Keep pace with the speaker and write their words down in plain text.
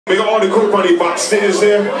Big up all the crew on the backstage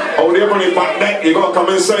there. Out there on the back deck, you gotta come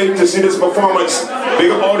inside to see this performance.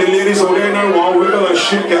 Big up all the ladies out there now, one wiggle and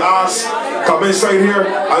shake your ass. Come inside here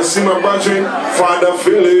and see my brethren, Father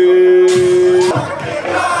Philis.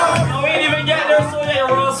 We ain't even get there, so yeah,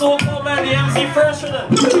 we're also cool, man. The MC first for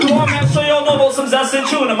them. Come on, man, show y'all know about some zest and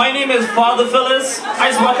tune. My name is Father Philis.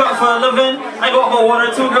 I smoke up for a living. I go about 1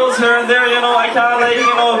 or 2 girls here and there, you know. I can't let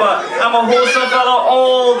you know, but I'm a wholesome fella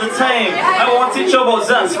all the time. I want to teach you about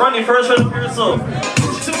zest. Run the first for the here, so.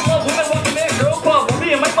 Two love women walking that girl pop.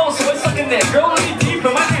 Me and my mouth, so it's sucking that. Girl, let me deep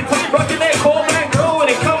in my hand. Tell me rocking that cold man. Girl, when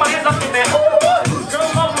it come, my hands up in that. Oh, what? Girl,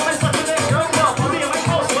 love women sucking that. Girl, pop. Me and my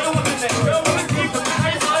mouth, so it's looking that. Girl, let me deep in my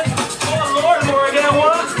eyes. Oh, Lord, Morgan,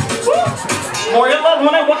 what? Morgan love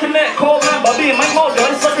when I walk in that cold man, but me and my mouth, girl,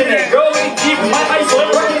 it's sucking that. Girl, let me deep in my eyes, so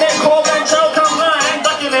I'm rocking that cold man. Child, come on, I ain't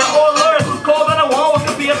ducking that. Oh, Lord, cold man, I want what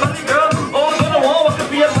could be a belly, girl. Oh, I'm gonna want what could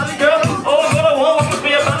be a belly, girl. Oh, I'm gonna want what could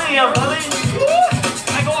be a belly, a belly.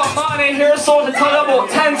 I got a man in here, so to tell you about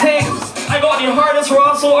 10 things. I got the hardest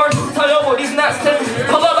raw so artists to tell you about these next 10.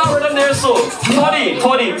 Pull out that word in there, so. Toddy.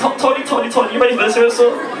 You ready for this here,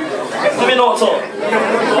 so? Let me know what's up.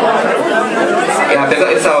 Yeah, they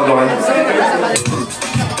got yourself going.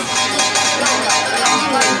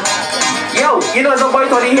 Yo, you know some boy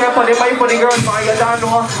Toddy here for the boy for the girls, man. You don't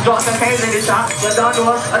know. Drop some hands in the shot. You don't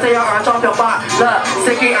know. I tell you, I'll chop your back. Look,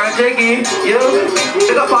 sticky and jiggy.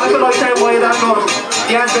 You got five for a long time, boy. You don't know.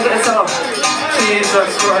 Yeah, they got yourself.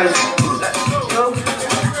 Jesus Christ.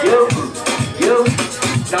 You.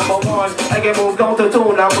 Number 1, I get moved on to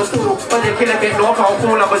 2. Number 2, but you kill a bit no call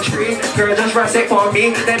fool. Number 3, girl just rest it for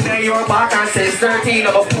me. Then bend your back and 6:13.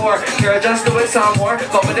 Number 4, girl just do it some more.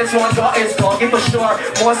 But with this one got is doggy for sure.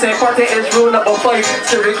 Most important is rule number 5.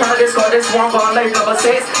 So record this got this one gone life. Number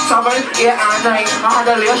 6, 7, 8 and 9. I had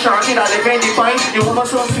a little shorty that live in the fine. You over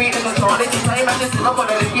so sweet in the morning time. I just sit up on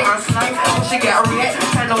the licky and slime. When she get red,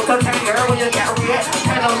 10 out of 10 girl. When you get red,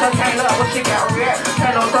 10 out of 10 love. When she get red,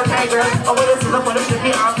 10 out of 10 girl. I wanna sit up on the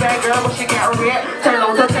licky. I'm bad girl, when she get red. 10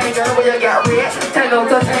 out of 10 girl, when you get red. 10 out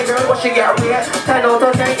of 10 girl, when she get red. 10 out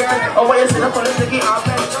of 10 girl, oh when you sit up on the sticky, I'm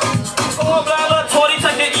bad girl. Oh, blah, blah, Toddy,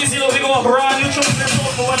 take it easy, we go brand new tune. We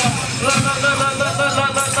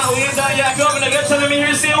ain't done yet. If you're having a good time, let me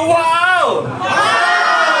hear you say, wow!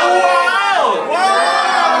 Wow!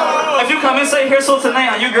 If you come inside here, so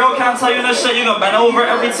tonight, and your girl can't tell you this shit, you gonna bend over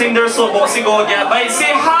everything there, so bossy go get bite.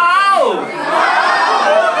 Say, how?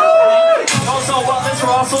 So what this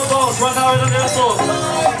raw so goes, run out of their souls.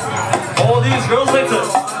 All these girls like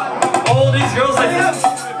this. All these girls like this.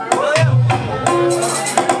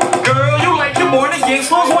 Girl, you like your morning game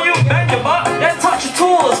clothes when you bend your butt and touch your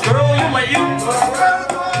tools. Girl, you like you.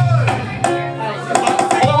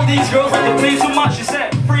 All these girls like to play too much. She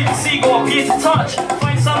said, free to see, go pee to touch.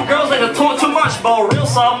 Find some girls like to talk too much, but real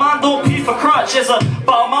so man don't pee for crutch. It's a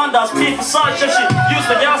but a man does pee for such. If she use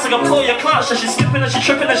the gas like a pull your clutch. If she skipping and she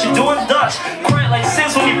tripping and she doing Dutch. Quiet like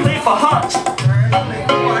sis when you play for Hutch.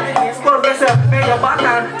 Bend your back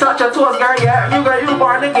and touch your toes, girl. Yeah, you girl, you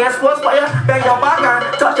born against sports, but yeah, bend your back and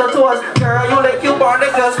touch your toes, girl. You like you born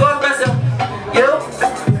against sports, best you.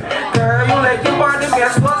 Girl, you like you born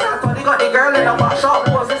against sports. I thought you got the girl in the back shop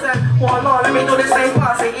was. They said, oh Lord, let me do the same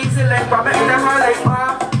pass. Say easy like grab it in the hand like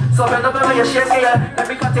so bend up when you shake it, let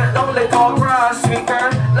me cut it down like tall grass, sweet girl.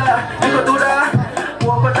 You could do that.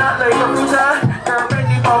 Walk with that like a bruiser. Girl, bend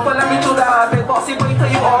the bump, let me do that. Big bossy boy, tell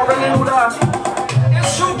you already knew that.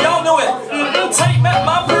 Shoot, y'all know it. Tight man,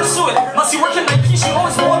 my pursue it. Must be working like she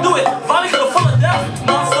always won't do it. Vodka full of death,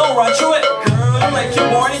 mom still run through it. Girl, you like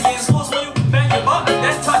your morning games close when you bang your butt and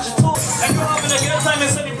then touch your toes. And you're having a good time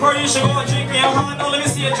and any party, you should go and drink your hand. Now let me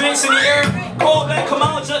see your drinks in the air. Cold man, come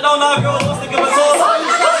out, jet down now, girl. What's the give us all?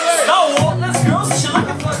 Now what? Let's girl, so she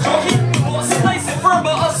looking for a jockey. What's it nice and firm,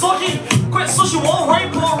 but a socky. Quit so she won't right,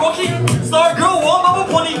 pull rocky. Star girl, one bubble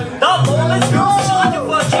pony. That low, let's girl, so she looking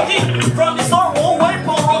for a jockey. From the start, won't white,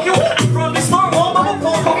 pull rocky. From the start, won't bubble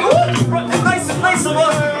pull rocky. Nice of a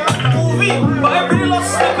movie, but I really love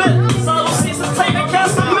snippet. Salo sees the tight, I can't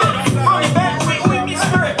stop it. From the back, wait, me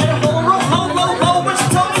spirit. Low, when she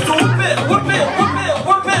tell me to whip it.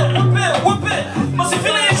 Must be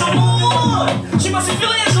feeling it's your mood.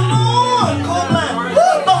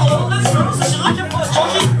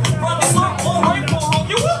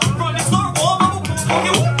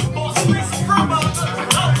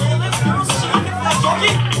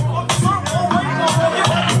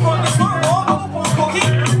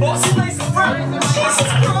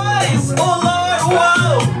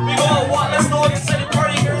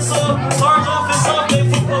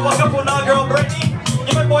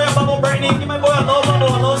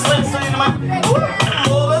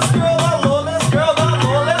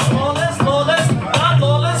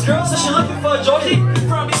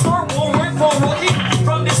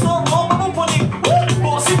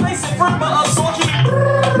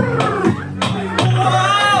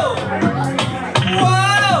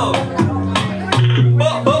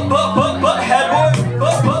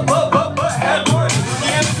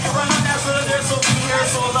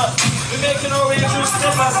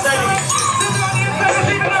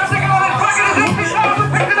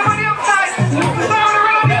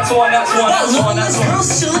 one, next one, next one, next one.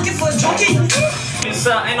 Girls, she looking for a junkie.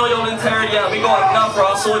 I know y'all ain't tired yet. We got enough for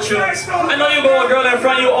our soul tunes. I know you got a girl in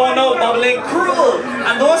front of you, oh no, bubbling cruel.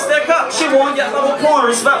 And don't stick up, she won't get double porn,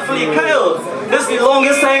 respectfully, Kyle. This is the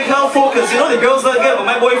longest time Kyle focus. You know the girls look good, but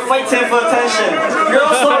my boy fighting for attention.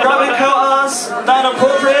 Girls stop grabbing Kyle ass, not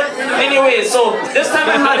inappropriate. Anyway, so this time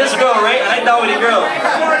I had this girl, right? And I down with the girl.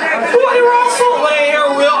 What you wrong so? When I hear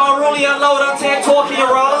real unruly and loud and talking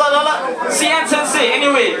around, la la la. See,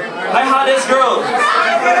 anyway, I had this girl.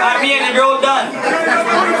 And me and the girl done.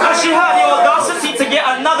 And she had the audacity to get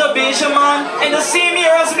another Bayesian man in the same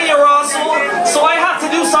year as me, Russell. So I had to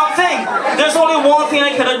do something. There's only one thing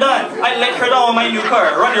I could have done. I let her down on my new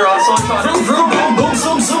car. Run your Russell. Vroom vroom boom boom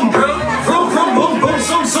zoom zoom girl. Vroom vroom boom boom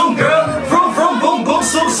zoom zoom girl. Vroom vroom boom boom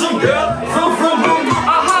zoom zoom girl. Vroom vroom boom.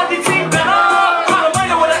 I had the team bent up. Had a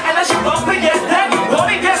minor with an energy bump again. Then you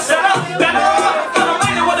wanna get set up. Bent up. Had a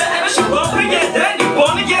minor with an energy bump again. Then you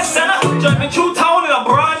wanna get set up. Driving through town in a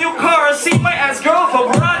brand new car. See my ass girl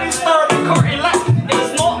for brand new star. Car elect. It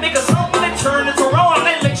does not make a sound when I turn it around. And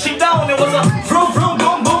I lick she down. It was a vroom vroom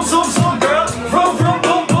boom boom zoom zoom girl. Vroom vroom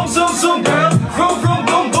boom boom zoom zoom girl. Vroom vroom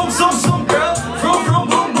boom boom zoom zoom girl. Vroom vroom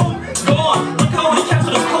boom boom. go on. Look how we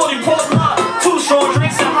capture this Cody Port Lot. 2 strong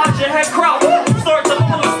drinks and hot your head crowd. Start to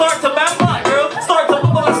bubble and start to bam back, girl. Start to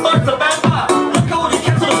bubble and start to bam back. Look how we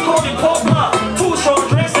capture this Cody Port Lot. 2 strong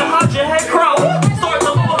drinks and hot your head crowd. Start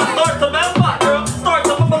to bubble and start to bam back, girl. Start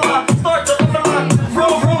to bubble and start to bubble and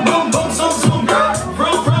vroom vroom boom boom zoom zoom girl.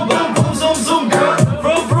 Vroom vroom boom boom zoom zoom girl.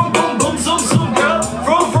 Vroom vroom boom boom zoom zoom girl.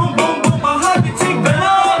 Vroom vroom boom boom. my heart be tick bent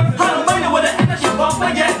up. Had a minor with an energy bump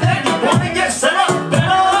again. Then you wanna get set up. Bent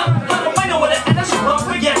up. Had a minor with an energy bump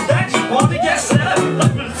again. Then you wanna get set up.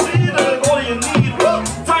 Like you see that all you need.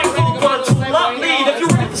 Time for a 2-lap lead. If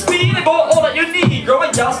you're ready for speed, I got all that you need. Girl,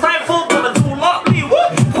 I just time for a 2-lap lead.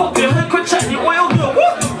 Pop your hood, quick check the oil good.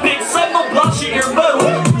 Big side, no block, she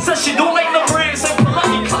earbud. Says she don't like the brakes. I pull out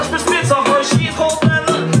the clutch for spits on her. She's called that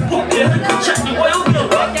look. Pop your hood, quick check the oil good.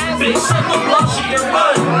 Big side, no block, she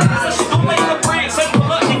earbud. Says she don't like the brakes. I pull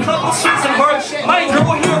out the clutch for spits on her. My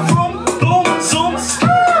girl here from boom, zoom,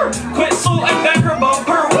 skrrr. Quit so I bang her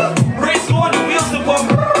bumper. Race going, the wheels to pump.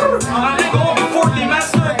 And I go before the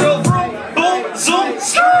master girl from boom, zoom,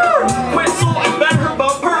 skrrr. Quit so I bang her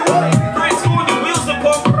bumper. Race going, the wheels to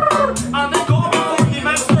pump. And I go before the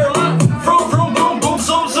master lot. Vroom vroom boom boom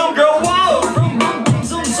zoom zoom girl. Wow. Vroom boom boom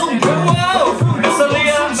zoom zoom girl. Wow!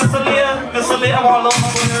 Miss Aaliyah, I want to love my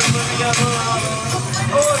boy.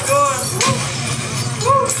 Oh my god!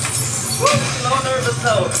 Woo! Woo! I'm not nervous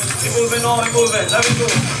now. We're moving on, we're moving. Let me go.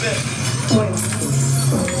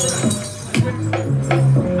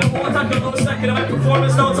 I want to take another second of my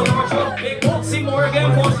performance now to march up. Hey, won't see more again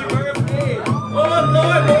for your birthday. Oh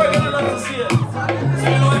Lord, Morgan, I'd love to see it. So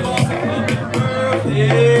you know I'm going to happy birthday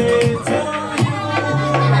to you.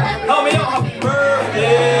 Help me out, happy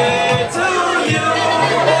birthday to you.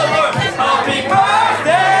 Oh Lord, happy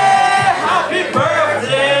birthday, happy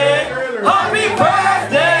birthday, happy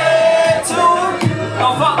birthday to you.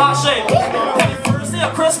 Now fuck that shit. First day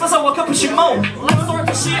of Christmas, I woke up and she moaned. Let's start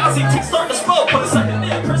the shit as he start to smoke. For the second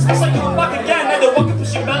day of Christmas, I come back again. Then they walk up and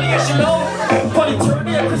she belly and she low. For the third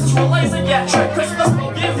day of Christmas, realize I get tricked. Christmas,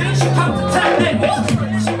 I'll give in, she come to 10 day.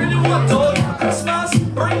 She really want dog for Christmas.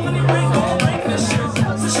 Bring money, bring gold, bring this shit.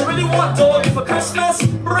 So she really want dog for Christmas.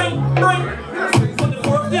 Bring. For the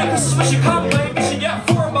 4th day of Christmas, when she come back, she get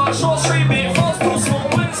 4 box, short straight bait, falls 2 small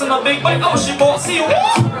wings and a big bite. Oh, she bought, see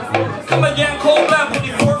what? Come again, cold lamp. For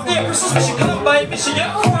the 4th day of Christmas, when she come back, she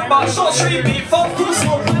get 4 box, short straight bait, falls 2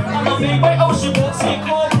 small wings and a big bite. Oh, she bought, see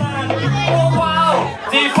cold lamp. Oh wow!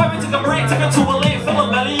 Day 5, we took a break, took her to a lake, fill her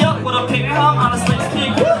belly up with a pig ham and a slice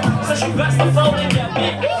cake. Says she best to flow and get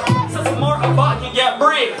big. Says tomorrow her back and get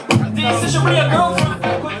break. Day says she be a girlfriend,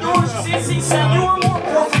 Ecuador. She said you were more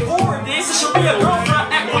por favor. Day says she be a girlfriend,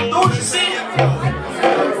 Ecuador. She said.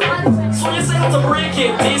 So you say how to break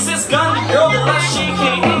it. Day says gun, the girl that left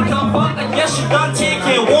shaking. Ain't come back, I guess she done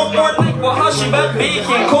taking. One more night, well how she been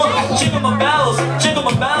baking. Jingle my bells, jingle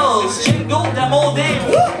them all day.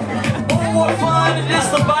 Oh what fun it is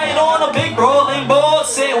to bite on a big rolling boat.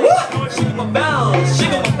 Say what? Jingle my bells,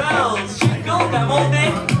 jingle them all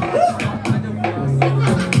day.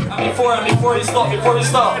 Before we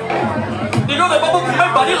stop. You know that bubble put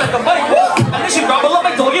my body like a bike. And then she grab up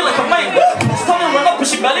my doggy like a mic. She tell me run up,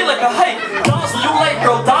 push she belly like a hike. Dance what you like,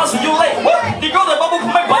 girl, dance what you like. You know that bubble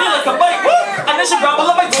put my body like a bike. And then she grab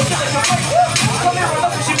up my doggy like a mic. Tell me run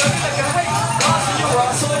up, push she belly like a hike. Dance what you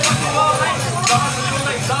rock, so I fucking all night.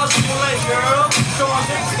 Dance what you like, girl. Show on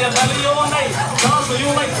dicks, get belly all night. Dance what you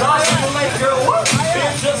like, girl.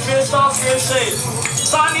 Bitch, just bitch, stop, scared shade.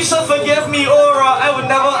 Sonny should forgive me, or I would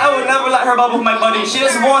never her bubble with my buddy. She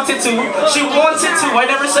just wanted to. She wanted to. I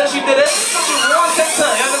never said she did it. She wanted to.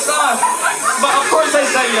 You understand? But of course I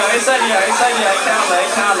said yeah. I said yeah. I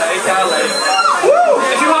can't lie. Woo!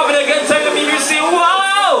 If you're having a good time, let me hear you say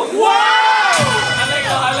wow!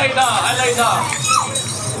 Wow! I like that.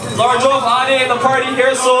 Lord drove Adi in the party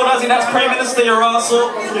here, so that's Prime Minister you're also.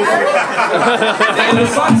 And the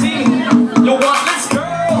fun team. You want this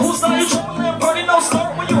girl? Who's not you trouble party? No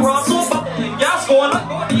start when you're also bubbling. Gas going up,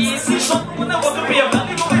 go easy. Shut when there was to be a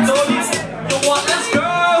belly going doggies. You want this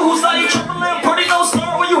girl? Who's not you trouble party? No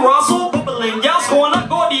start when you're also bubbling. Gas going up,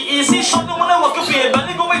 go easy. Shut when there was to be a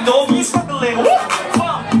belly going doggies struggling.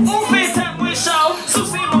 Oh, face that we shout. So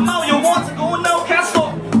see my mouth, you want to go now, can't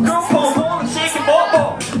stop. Girl, pull ball and shake and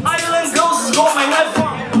ball. Island girls is going my head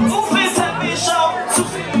from. Oh, face that we shout. So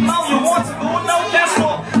see my mouth, you want to go now, can't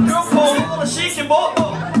stop. Girl, pull ball and shake and ball.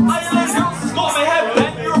 Island girls is going my head.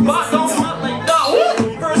 Bend your back, don't slap like that.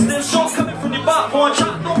 First this shot coming from the back. One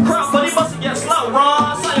shot, don't crap, but he must get slapped.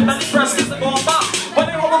 Run, side belly press, kiss it going back. When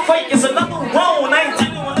they hold a fight, it's another round. I ain't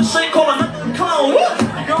telling when the shake call another clown.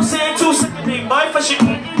 The girl saying 2 seconds, they buy for she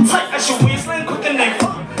tight as she waistline cooking they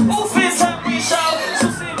fuck. Oh, face time we shout. So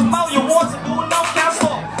see the mouth, you want to go now, can't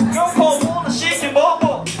stop. Girl call wall and shake and ball.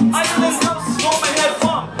 Island girls is going my head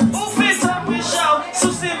from. Oh, face time we shout. So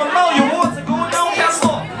see the mouth, you want to go now, can't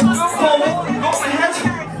stop. Girl call wall and go my head.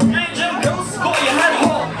 Gym girls is got your head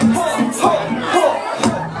hot.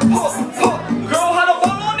 Girl had a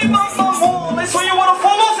ball on the bum wall. They swear you wanna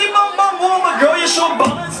fall off the bum wall, but girl you show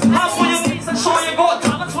balance. Hands for your knees and show you got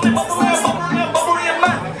talent. When they bubble man.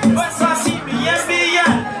 West Side team,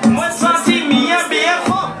 West Side team,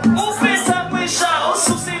 oh, face time we shout.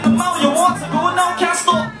 So see the mouth, you want to go now, can't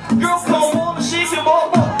stop. Girl call wall and shake your ball.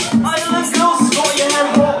 Island girls is got your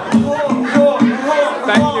head hot.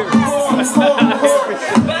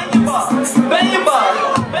 Bang your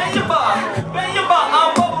bar. I'm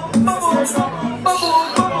bubble.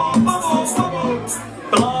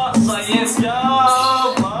 Blood science, girl.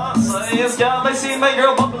 I see my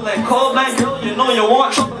girl bubbling. Cold night girl, you know you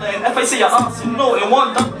want troubling. If I see your ass, you know you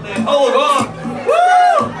want doubling. Oh god,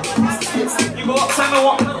 woo! You go uptime and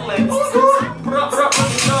want meddling. Yo.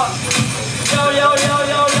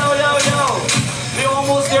 We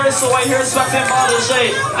almost there, so I hear expecting bottle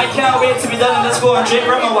shade. I can't wait to be done in this go and drink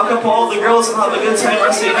rum and walk up with all the girls and have a good time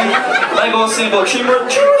rest of the night. I go sing about cheers and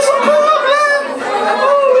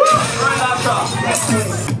right after.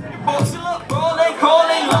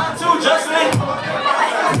 Calling, line to Justin.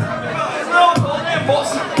 No, calling,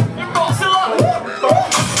 boss.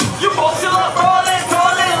 You boss it up, calling,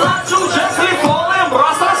 line to Justin. Calling,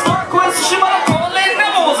 Rasta start quiz. She might call it.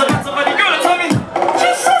 Never was a better somebody good to tell me.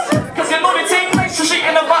 Jesus, cause you know the team makes so she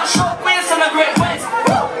in the back shop, waist and a great waist.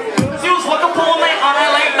 Use what the pull night on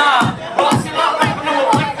it like that. Boss it up, like no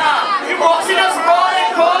like that. You boss it up,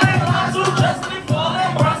 calling, line to Justin.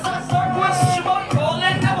 Calling, Rasta start quiz. She might call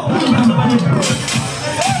it. Never was a better somebody good.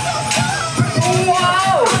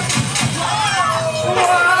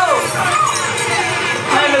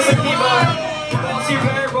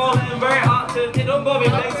 It don't go be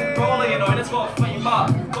legs and crawling, you know, it's got to fight back.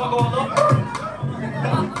 Gotta go up.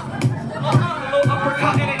 A little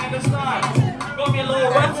uppercut in it, understand? Got me a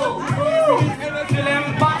little rental.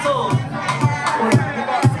 Feeling battle.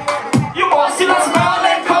 You bossy, that's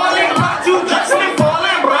calling, like to Justin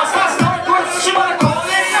falling. Rasta start with, she might call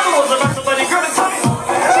it. Never was a better somebody, girl, to tell me.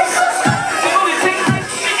 You know, you think nice,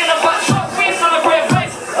 speaking of back shot, face on a great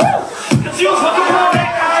face. Cause you was looking for it.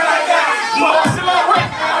 Bossy, like Rick.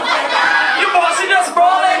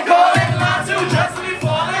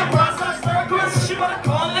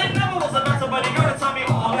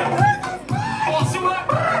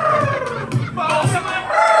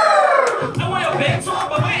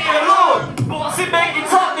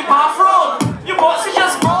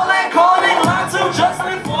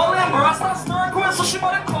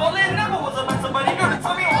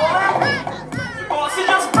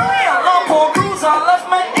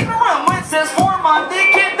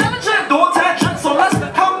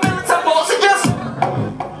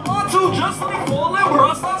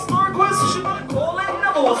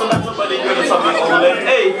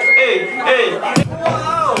 Hey.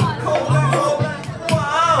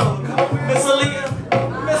 Wow. Miss Aaliyah.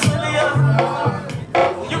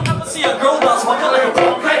 You ever see a girl that's walking like a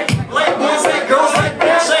okay? Like boys, like girls, like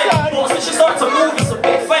that shit. Boss, when she starts to move, it's a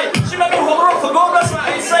big fight. She let me hold her up for gold, that's what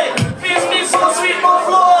I say. Feels me so sweet, no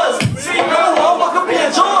flaws. Sweet girl, I'll walk up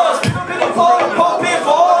here.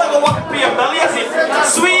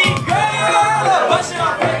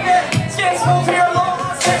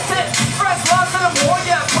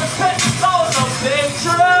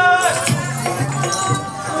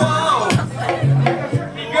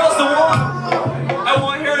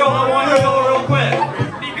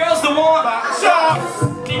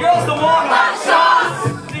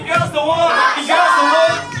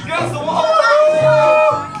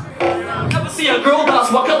 see a girl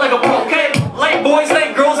that's walking like a poke. Like boys,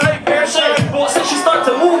 like girls, like bear shit. But since she start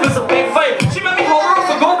to move, it's a big fight. She made me hold her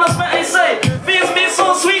for God bless me, I say. Feels me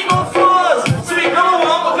so sweet, no flaws. Sweet girl,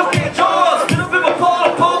 walk up in your jaws. Bit of a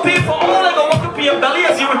pot of poppy for all I go walk up in your belly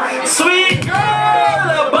as you sweet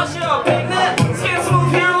girl. But she a big net. Skin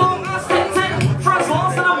smooth here, long ass tit. Friends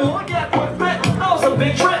lost in the morning, yeah, quick bit. That was a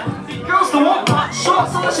big trip. These girls don't want hot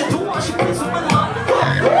shots unless she do what she plays with my heart.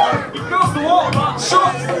 These girls don't want hot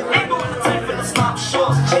shots. Ain't going to take for the stop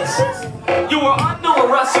shots. Jesus. You were under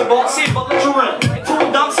arrest, you bossy, belligerent. It's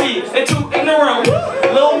too dumpsy, it's too ignorant.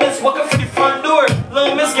 Little miss walking for the front door.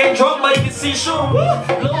 Little miss get drunk like the seashore.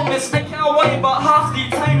 Little miss, I can't wait about half the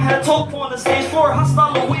time. Had talk on the stage floor.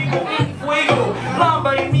 Hasta luego, fuego. Blind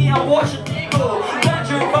by me, I'm watching ego. Glad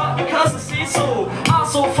you're back because I see so. I'm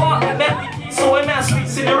so far, I met the key, so I'm at sweet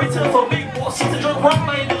senorita for big bossy to drunk run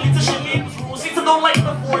by the leadership names. Rosita don't like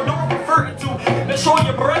the four door, prefer it to. Make sure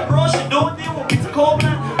your bread brush, you don't deal with pizza cold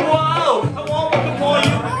man. Wow, I won't walk upon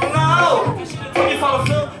you now. You should have told me for the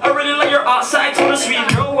film. I really like your outside to the sweet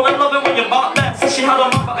girl. Well, I love it when you bought that. Since she had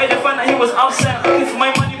a mom, but I didn't find that he was upset. Looking for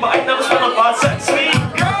my money, but I never spent on bad sex. Sweet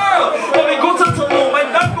girl, let me go to the room. My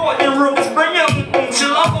dad got in rooms, bring it. She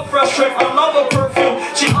love a fresh trip, I love a perfume.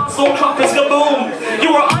 She also clap is kaboom.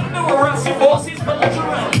 You were under arrest, your boss is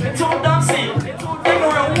belligerent. It's too dancey, it's too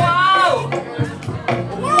ignorant. Wow,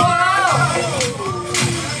 wow.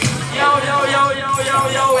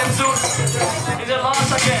 Yo, and Zouk. It's your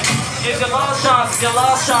last again. It's your last chance. It's your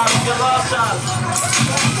last chance. It's your last chance.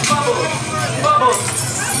 Bubble, bubble,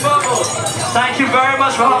 bubble. Thank you very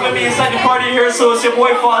much for having me inside the party here. So it's your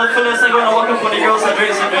boy Father Philis. I'm gonna welcome for the girls and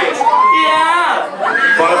Drace and Drace. Yeah.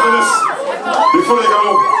 Father Philis, before they go,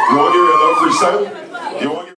 you want to give me a little freestyle?